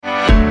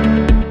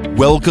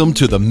Welcome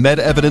to the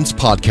MedEvidence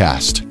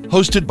Podcast,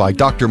 hosted by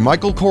Dr.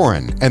 Michael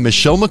Koren and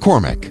Michelle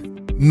McCormick.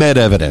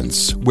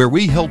 MedEvidence, where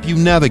we help you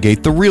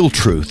navigate the real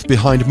truth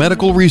behind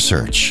medical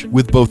research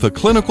with both a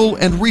clinical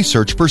and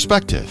research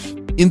perspective.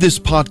 In this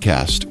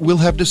podcast, we'll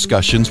have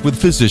discussions with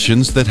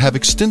physicians that have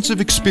extensive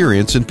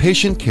experience in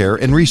patient care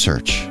and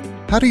research.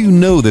 How do you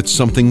know that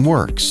something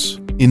works?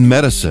 In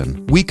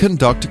medicine, we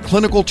conduct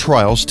clinical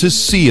trials to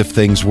see if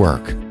things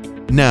work.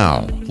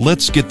 Now,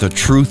 let's get the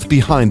truth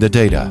behind the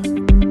data.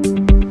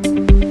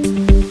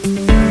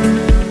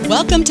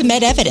 Welcome to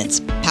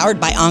MedEvidence, powered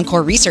by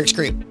Encore Research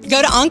Group.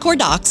 Go to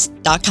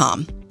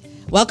EncoreDocs.com.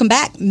 Welcome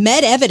back,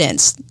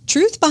 MedEvidence,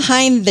 truth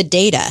behind the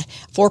data.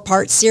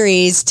 4-part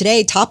series.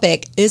 Today's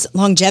topic is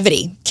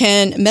longevity.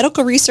 Can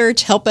medical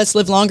research help us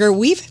live longer?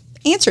 We've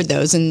answered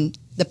those in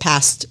the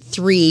past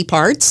 3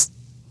 parts.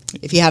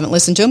 If you haven't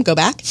listened to them, go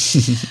back.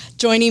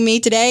 Joining me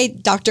today,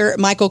 Dr.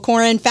 Michael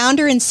Koren,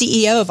 founder and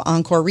CEO of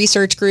Encore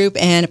Research Group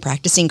and a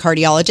practicing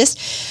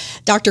cardiologist.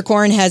 Dr.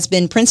 Koren has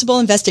been principal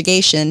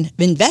investigator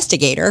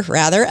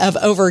of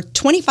over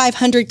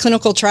 2,500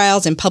 clinical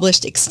trials and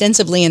published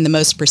extensively in the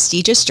most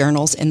prestigious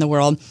journals in the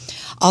world.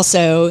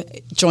 Also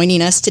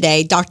joining us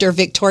today, Dr.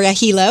 Victoria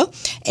Hilo,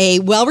 a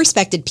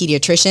well-respected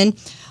pediatrician,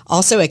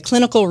 also a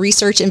clinical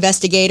research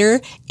investigator,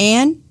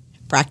 and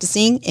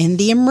practicing in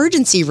the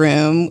emergency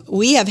room.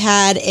 We have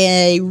had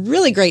a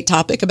really great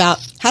topic about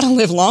how to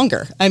live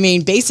longer. I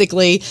mean,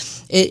 basically,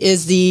 it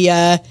is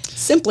the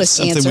simplest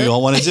answer. Something we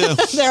all want to do.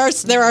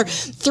 There are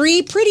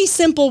 3 pretty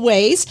simple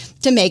ways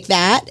to make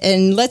that,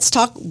 and let's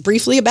talk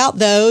briefly about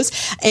those.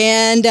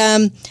 And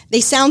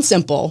they sound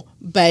simple,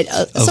 but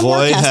some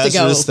work avoid has to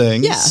go. hazardous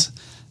things,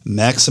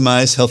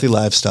 maximize healthy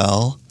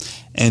lifestyle,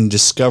 and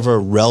discover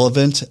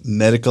relevant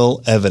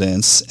medical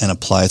evidence and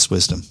apply its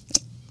wisdom.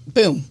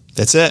 Boom.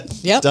 That's it.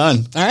 Yep.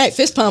 Done. All right.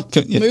 Fist pump.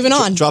 Moving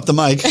on. Drop the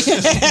mic.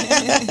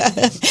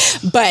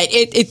 But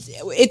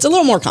it's a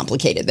little more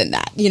complicated than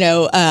that. You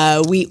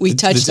know, we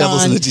touched on... The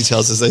devil's in the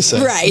details, as they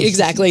say. Right.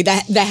 Exactly.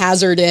 The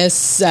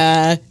hazardous,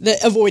 the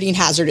avoiding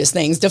hazardous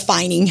things,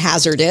 defining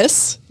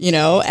hazardous, you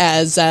know,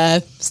 as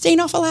staying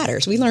off of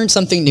ladders. We learned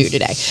something new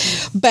today.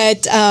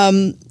 But...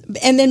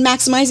 and then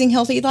maximizing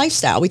healthy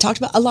lifestyle. We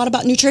talked a lot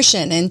about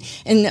nutrition and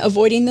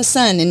avoiding the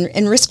sun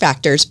and risk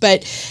factors.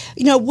 But,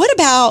 you know, what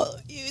about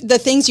the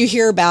things you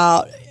hear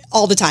about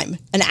all the time?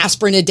 An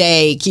aspirin a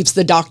day keeps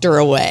the doctor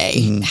away.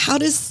 Mm-hmm. How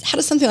does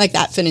something like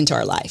that fit into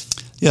our life?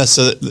 Yeah,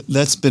 so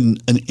that's been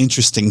an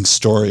interesting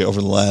story over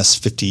the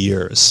last 50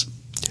 years.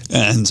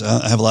 And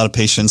I have a lot of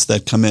patients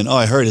that come in,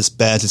 I heard it's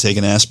bad to take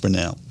an aspirin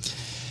now.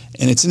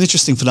 And it's an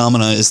interesting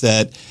phenomenon is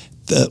that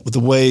the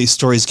way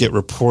stories get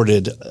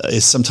reported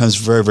is sometimes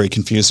very, very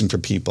confusing for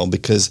people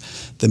because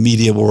the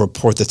media will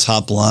report the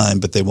top line,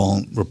 but they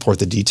won't report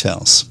the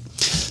details.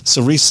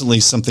 So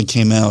recently something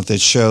came out that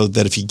showed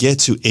that if you get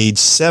to age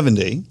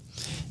 70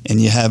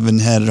 and you haven't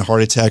had a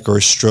heart attack or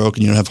a stroke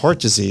and you don't have heart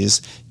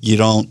disease, you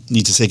don't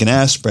need to take an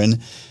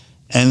aspirin.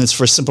 And it's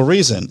for a simple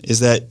reason, is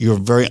that you're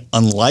very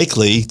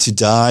unlikely to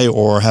die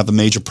or have a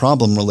major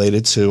problem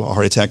related to a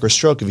heart attack or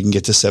stroke if you can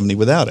get to 70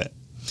 without it.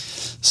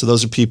 So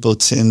those are people who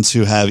tend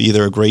to have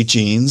either great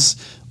genes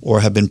or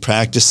have been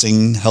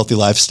practicing healthy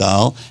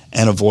lifestyle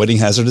and avoiding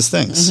hazardous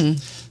things. Mm-hmm.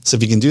 So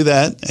if you can do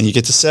that and you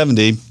get to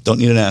 70, don't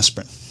need an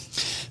aspirin.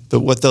 But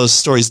what those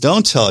stories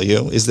don't tell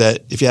you is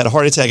that if you had a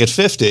heart attack at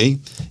 50,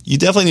 you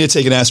definitely need to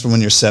take an aspirin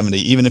when you're 70,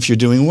 even if you're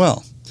doing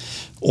well.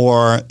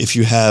 Or if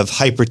you have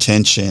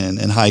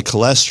hypertension and high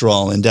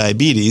cholesterol and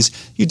diabetes,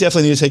 you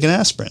definitely need to take an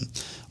aspirin.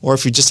 Or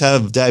if you just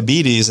have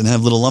diabetes and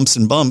have little lumps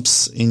and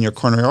bumps in your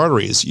coronary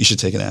arteries, you should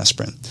take an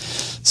aspirin.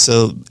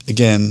 So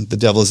again, the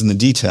devil is in the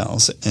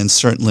details. And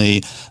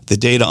certainly the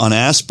data on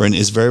aspirin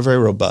is very, very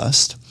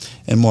robust.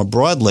 And more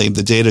broadly,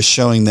 the data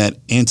showing that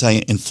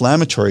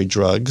anti-inflammatory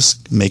drugs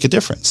make a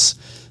difference.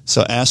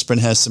 So aspirin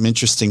has some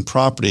interesting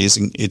properties.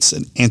 It's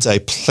an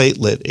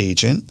anti-platelet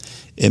agent.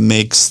 It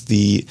makes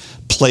the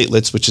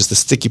platelets, which is the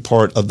sticky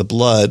part of the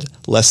blood,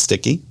 less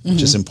sticky, mm-hmm.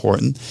 which is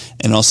important,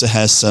 and also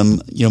has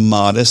some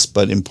modest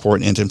but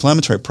important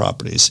anti-inflammatory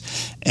properties.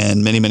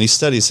 And many, many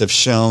studies have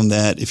shown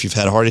that if you've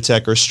had a heart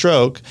attack or a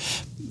stroke,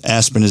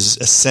 aspirin is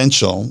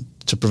essential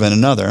to prevent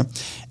another.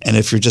 And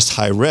if you're just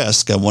high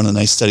risk, one of the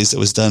nice studies that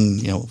was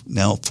done,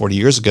 now 40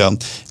 years ago,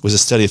 was a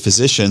study of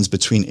physicians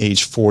between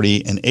age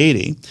 40 and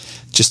 80,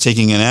 just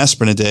taking an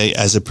aspirin a day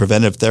as a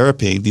preventive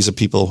therapy. These are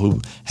people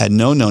who had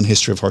no known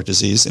history of heart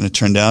disease, and it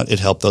turned out it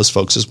helped those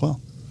folks as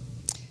well.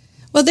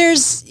 Well,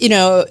 there's,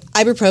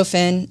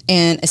 ibuprofen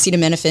and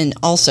acetaminophen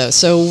also.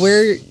 So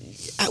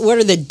what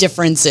are the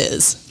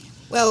differences?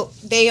 Well,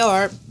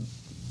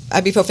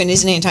 ibuprofen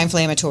is an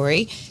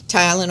anti-inflammatory.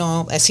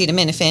 Tylenol,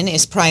 acetaminophen,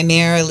 is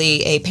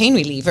primarily a pain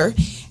reliever.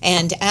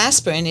 And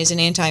aspirin is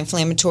an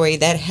anti-inflammatory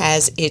that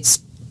has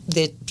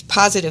the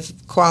positive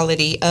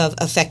quality of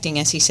affecting,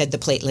 as he said, the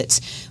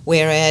platelets,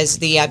 whereas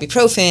the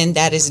ibuprofen,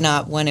 that is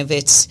not one of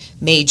its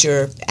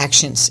major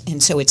actions.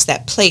 And so it's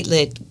that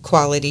platelet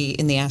quality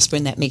in the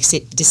aspirin that makes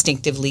it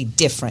distinctively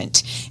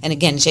different. And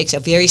again, it takes a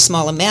very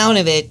small amount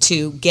of it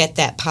to get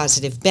that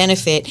positive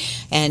benefit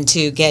and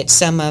to get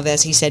some of,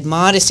 as he said,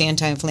 modest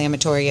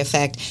anti-inflammatory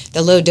effect.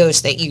 The low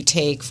dose that you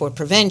take for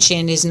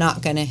prevention is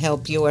not going to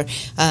help your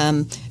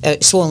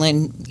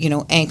swollen,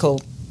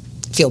 ankle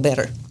feel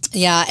better.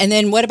 Yeah, and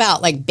then what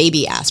about like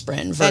baby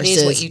aspirin versus... That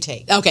is what you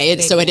take. Okay,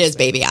 so it is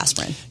baby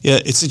aspirin. Yeah,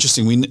 it's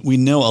interesting. We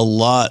know a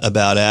lot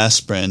about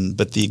aspirin,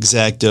 but the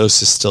exact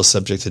dose is still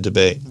subject to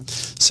debate.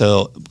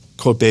 So,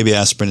 quote, baby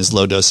aspirin is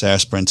low-dose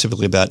aspirin,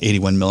 typically about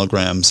 81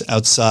 milligrams.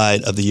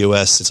 Outside of the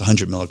U.S., it's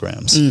 100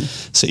 milligrams.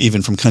 So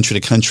even from country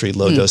to country,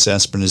 low-dose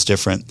aspirin is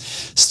different.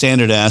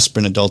 Standard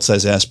aspirin,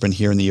 adult-size aspirin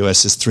here in the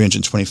U.S. is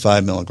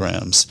 325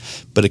 milligrams,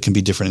 but it can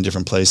be different in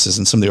different places.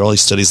 And some of the early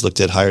studies looked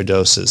at higher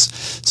doses.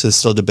 So there's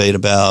still debate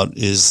about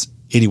is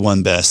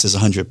 81 best, is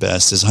 100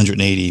 best, is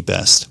 180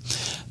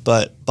 best.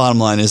 But bottom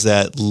line is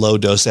that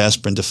low-dose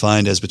aspirin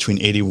defined as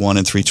between 81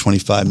 and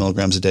 325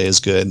 milligrams a day is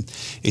good.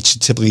 It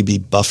should typically be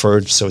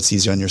buffered so it's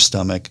easy on your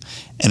stomach.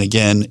 And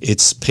again,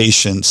 it's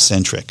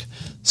patient-centric.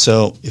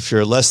 So if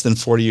you're less than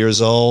 40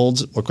 years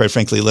old, or quite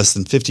frankly less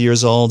than 50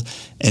 years old,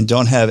 and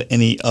don't have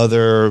any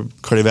other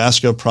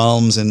cardiovascular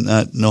problems and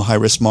no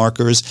high-risk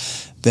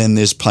markers, then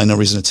there's probably no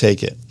reason to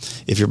take it.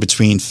 If you're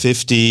between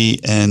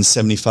 50 and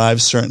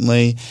 75,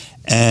 certainly,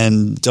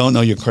 and don't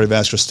know your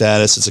cardiovascular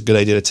status, it's a good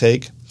idea to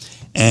take.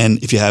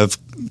 And if you have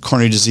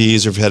coronary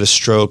disease or if you had a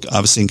stroke,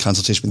 obviously in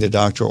consultation with your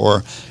doctor,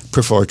 or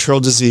peripheral arterial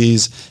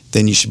disease,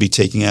 then you should be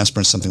taking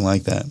aspirin, something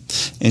like that.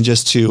 And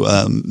just to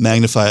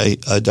magnify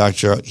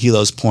Dr.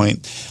 Hilo's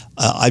point,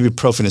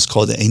 ibuprofen is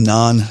called a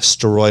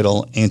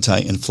non-steroidal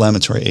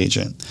anti-inflammatory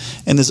agent.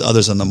 And there's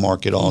others on the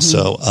market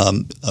also,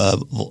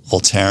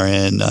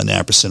 Voltaren,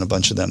 Naproxen, a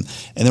bunch of them.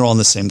 And they're all in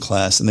the same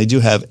class. And they do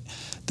have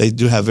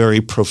very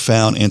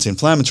profound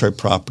anti-inflammatory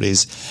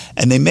properties,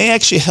 and they may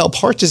actually help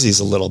heart disease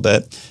a little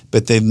bit,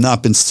 but they've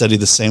not been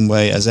studied the same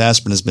way as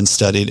aspirin has been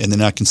studied, and they're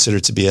not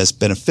considered to be as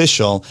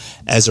beneficial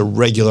as a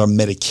regular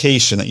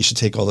medication that you should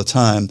take all the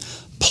time.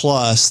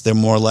 Plus, they're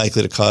more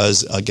likely to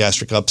cause a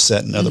gastric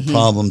upset and other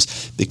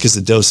problems because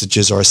the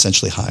dosages are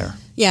essentially higher.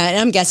 Yeah, and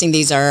I'm guessing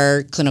these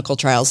are clinical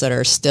trials that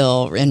are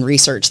still in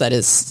research that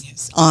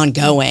is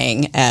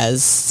ongoing,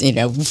 as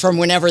from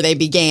whenever they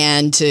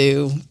began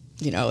to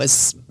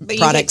as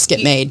products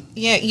get made.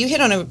 Yeah, you hit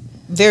on a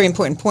very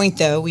important point,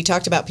 though. We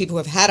talked about people who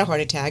have had a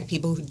heart attack,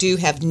 people who do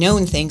have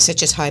known things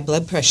such as high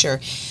blood pressure.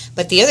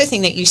 But the other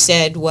thing that you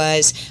said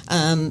was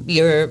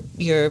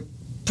your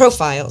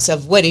profiles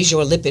of what is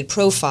your lipid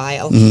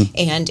profile,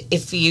 and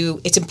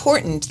it's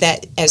important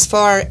that as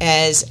far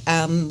as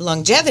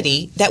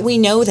longevity, that we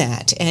know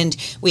that, and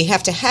we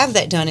have to have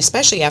that done,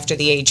 especially after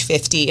the age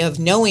 50, of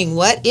knowing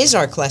what is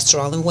our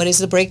cholesterol and what is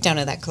the breakdown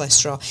of that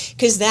cholesterol,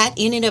 because that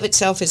in and of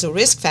itself is a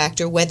risk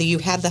factor, whether you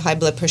have the high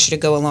blood pressure to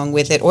go along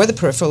with it, or the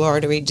peripheral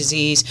artery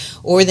disease,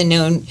 or the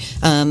known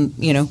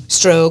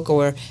stroke,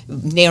 or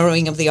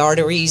narrowing of the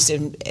arteries,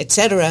 and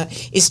etc.,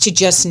 is to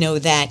just know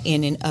that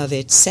in and of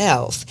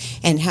itself,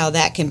 and how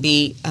that can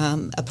be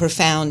a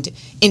profound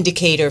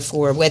indicator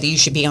for whether you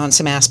should be on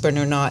some aspirin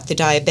or not. The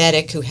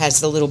diabetic who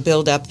has the little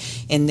buildup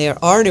in their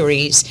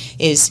arteries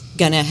is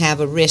going to have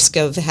a risk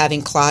of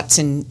having clots,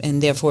 and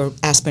therefore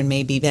aspirin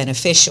may be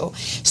beneficial.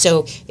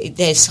 So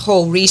this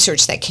whole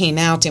research that came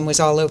out and was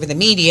all over the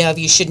media of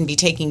you shouldn't be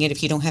taking it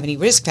if you don't have any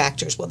risk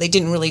factors. Well, they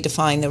didn't really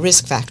define the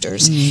risk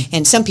factors.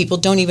 And some people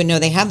don't even know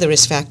they have the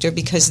risk factor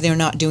because they're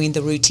not doing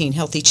the routine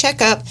healthy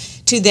checkup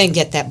to then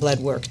get that blood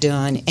work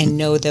done and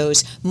know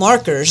those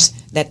markers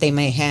that they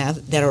may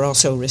have that are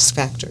also risk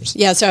factors.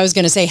 Yeah, so I was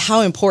going to say,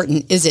 how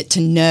important is it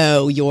to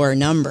know your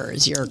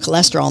numbers, your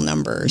cholesterol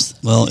numbers?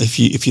 Well, if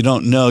you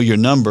don't know your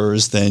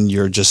numbers, then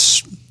you're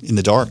just in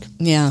the dark.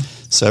 Yeah.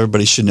 So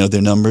everybody should know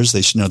their numbers.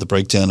 They should know the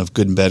breakdown of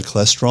good and bad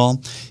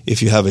cholesterol.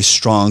 If you have a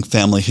strong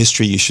family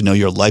history, you should know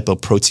your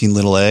lipoprotein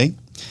little a.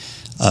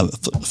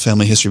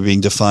 Family history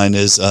being defined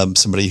as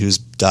somebody who's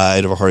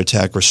died of a heart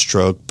attack or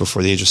stroke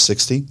before the age of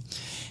 60.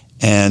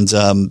 And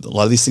a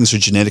lot of these things are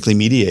genetically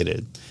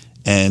mediated.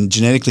 And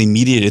genetically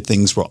mediated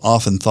things were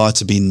often thought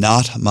to be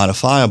not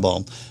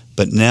modifiable.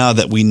 But now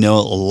that we know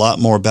a lot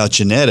more about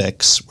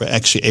genetics, we're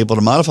actually able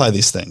to modify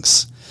these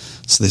things.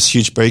 So there's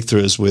huge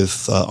breakthroughs with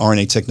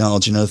RNA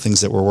technology and other things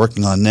that we're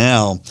working on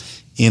now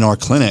in our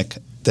clinic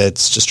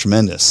that's just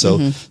tremendous.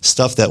 So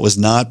stuff that was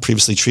not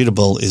previously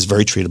treatable is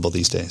very treatable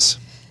these days.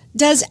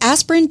 Does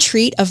aspirin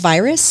treat a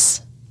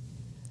virus?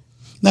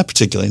 Not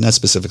particularly, not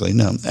specifically,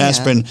 no.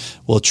 Aspirin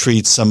will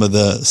treat some of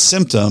the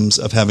symptoms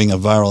of having a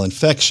viral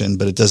infection,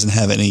 but it doesn't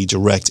have any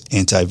direct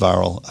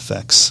antiviral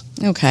effects.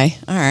 Okay,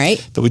 all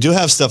right. But we do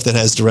have stuff that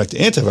has direct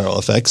antiviral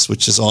effects,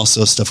 which is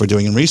also stuff we're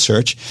doing in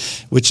research,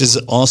 which is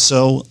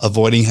also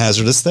avoiding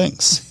hazardous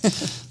things.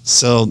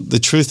 So the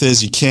truth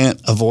is you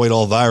can't avoid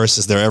all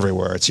viruses. They're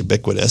everywhere. It's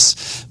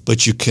ubiquitous.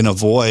 But you can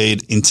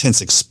avoid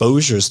intense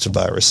exposures to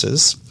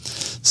viruses.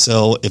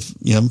 So if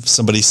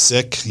somebody's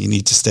sick, you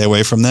need to stay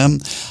away from them.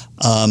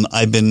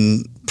 I've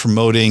been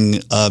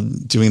promoting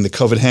doing the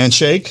COVID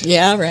handshake.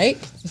 Yeah, right.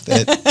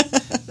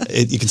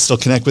 You can still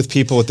connect with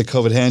people with the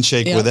COVID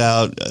handshake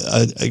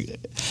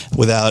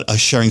without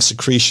sharing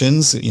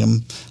secretions,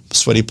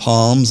 sweaty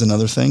palms and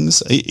other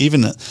things.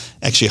 Even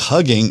actually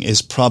hugging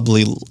is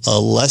probably a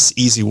less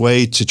easy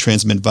way to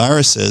transmit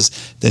viruses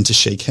than to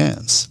shake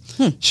hands.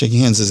 Shaking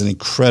hands is an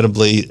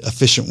incredibly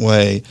efficient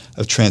way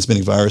of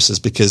transmitting viruses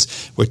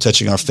because we're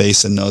touching our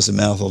face and nose and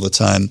mouth all the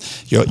time.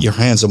 Your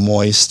hands are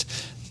moist.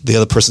 The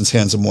other person's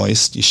hands are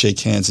moist. You shake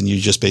hands and you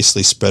just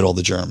basically spread all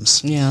the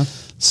germs. Yeah.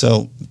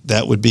 So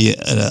that would be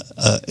and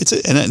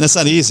that's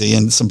not easy.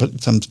 And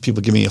sometimes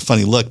people give me a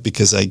funny look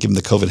because I give them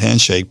the COVID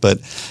handshake, but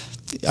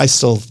I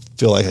still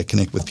feel like I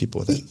connect with people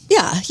with it.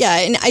 Yeah,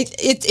 and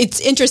it's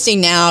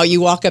interesting now.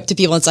 You walk up to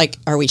people, and it's like,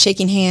 are we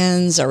shaking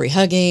hands? Are we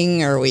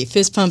hugging? Are we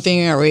fist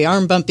pumping? Are we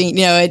arm bumping?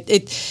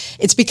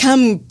 It's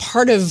become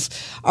part of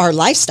our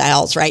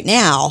lifestyles right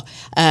now.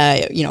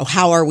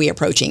 How are we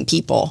approaching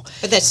people?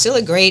 But that's still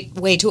a great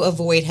way to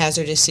avoid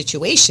hazardous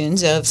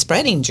situations of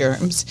spreading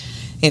germs.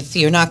 If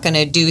you're not going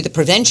to do the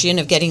prevention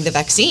of getting the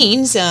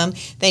vaccines,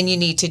 then you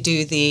need to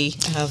do the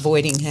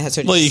avoiding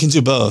hazardous. Well, you can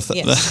do both.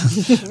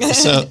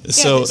 Yes.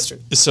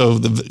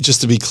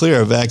 Just to be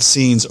clear,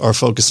 vaccines are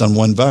focused on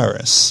one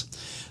virus,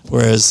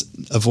 whereas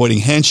avoiding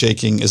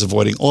handshaking is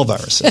avoiding all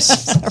viruses.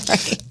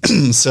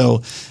 Right.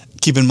 So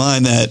keep in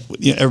mind that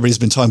everybody's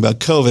been talking about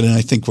COVID, and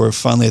I think we're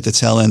finally at the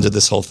tail end of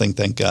this whole thing,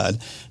 thank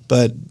God.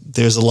 But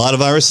there's a lot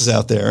of viruses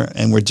out there,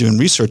 and we're doing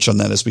research on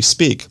that as we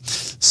speak.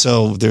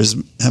 So there's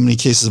how many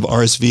cases of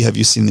RSV have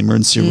you seen in the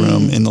emergency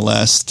room in the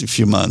last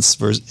few months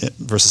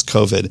versus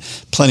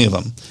COVID? Plenty of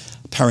them.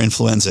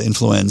 Parainfluenza,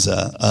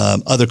 influenza,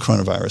 other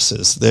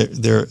coronaviruses.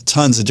 There are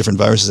tons of different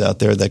viruses out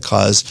there that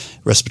cause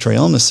respiratory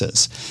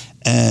illnesses.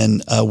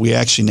 And we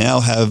actually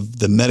now have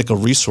the medical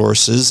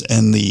resources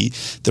and the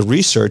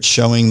research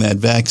showing that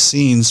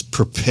vaccines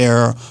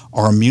prepare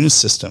our immune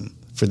system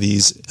for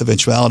these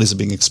eventualities of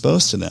being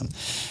exposed to them.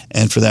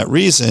 And for that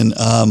reason,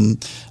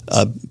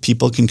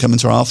 people can come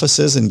into our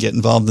offices and get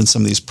involved in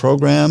some of these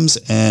programs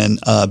and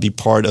be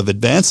part of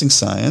advancing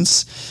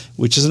science,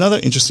 which is another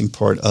interesting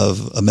part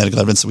of medical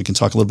evidence that we can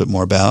talk a little bit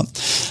more about.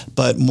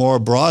 But more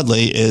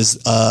broadly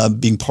is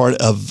being part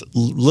of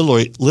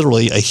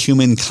literally a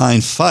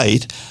humankind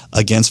fight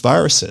against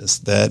viruses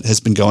that has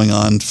been going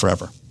on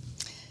forever.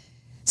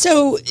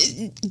 So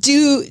do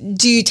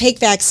you take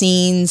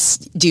vaccines?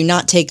 Do you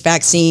not take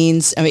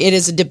vaccines? I mean, it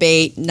is a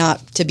debate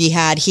not to be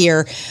had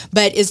here,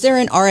 but is there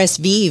an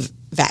RSV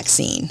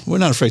vaccine? We're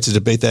not afraid to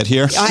debate that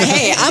here.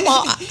 Hey, I'm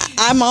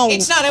all.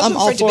 It's not open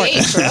for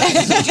debate for us.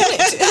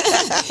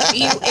 Do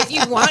it. If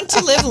you want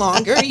to live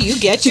longer, you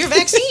get your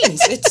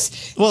vaccines.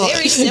 It's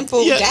very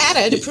simple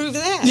data to prove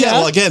that. Yeah.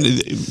 Well, again,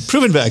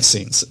 proven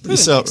vaccines.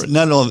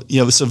 Not all.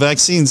 So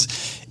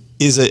vaccines.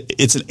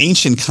 It's an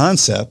ancient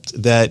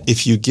concept that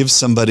if you give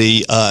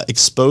somebody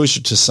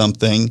exposure to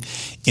something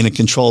in a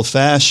controlled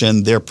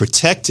fashion, they're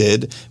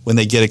protected when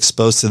they get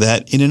exposed to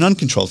that in an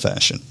uncontrolled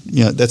fashion.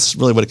 That's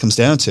really what it comes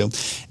down to.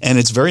 And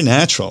it's very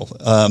natural.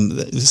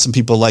 Some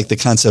people like the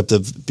concept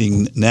of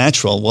being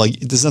natural. Well,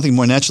 there's nothing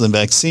more natural than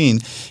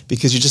vaccine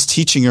because you're just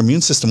teaching your immune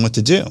system what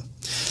to do.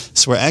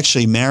 So we're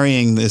actually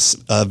marrying this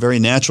very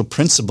natural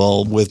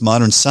principle with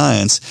modern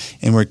science,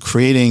 and we're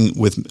creating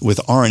with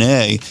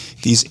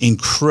RNA these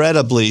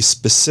incredibly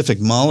specific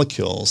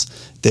molecules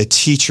that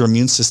teach your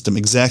immune system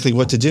exactly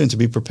what to do and to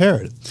be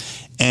prepared.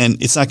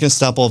 And it's not going to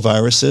stop all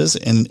viruses.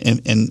 And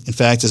in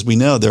fact, as we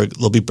know,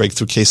 there'll be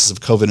breakthrough cases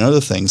of COVID and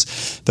other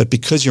things. But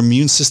because your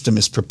immune system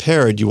is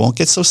prepared, you won't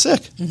get so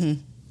sick.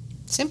 Mm-hmm.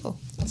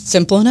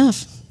 Simple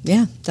enough.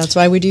 Yeah, that's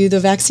why we do the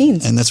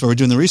vaccines. And that's why we're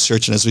doing the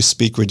research. And as we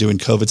speak, we're doing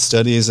COVID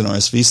studies and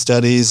RSV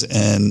studies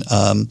and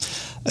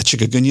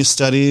chikungunya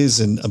studies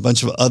and a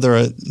bunch of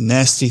other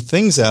nasty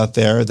things out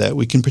there that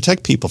we can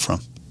protect people from.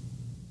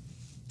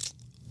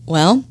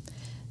 Well,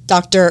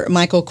 Dr.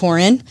 Michael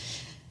Koren,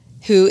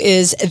 who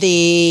is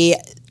the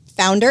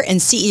founder and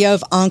CEO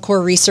of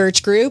Encore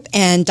Research Group,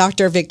 and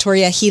Dr.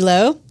 Victoria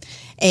Hilo,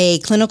 a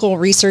clinical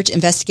research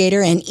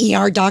investigator and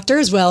ER doctor,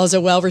 as well as a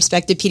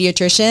well-respected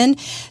pediatrician.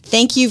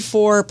 Thank you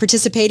for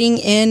participating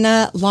in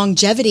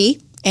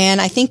longevity.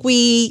 And I think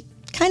we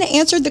kind of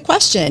answered the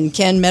question,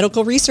 can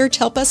medical research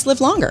help us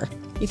live longer?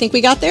 You think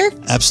we got there?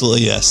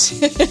 Absolutely, yes.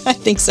 I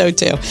think so,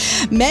 too.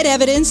 Med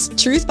Evidence,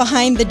 truth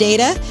behind the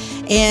data.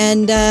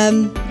 And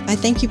I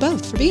thank you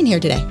both for being here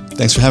today.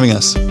 Thanks for having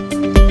us.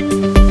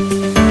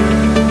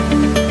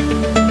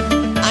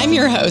 I'm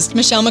your host,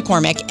 Michelle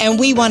McCormick, and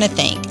we want to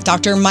thank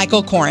Dr.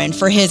 Michael Koren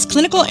for his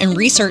clinical and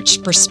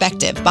research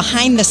perspective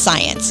behind the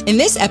science in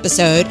this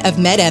episode of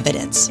Med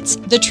Evidence,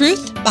 the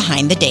truth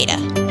behind the data.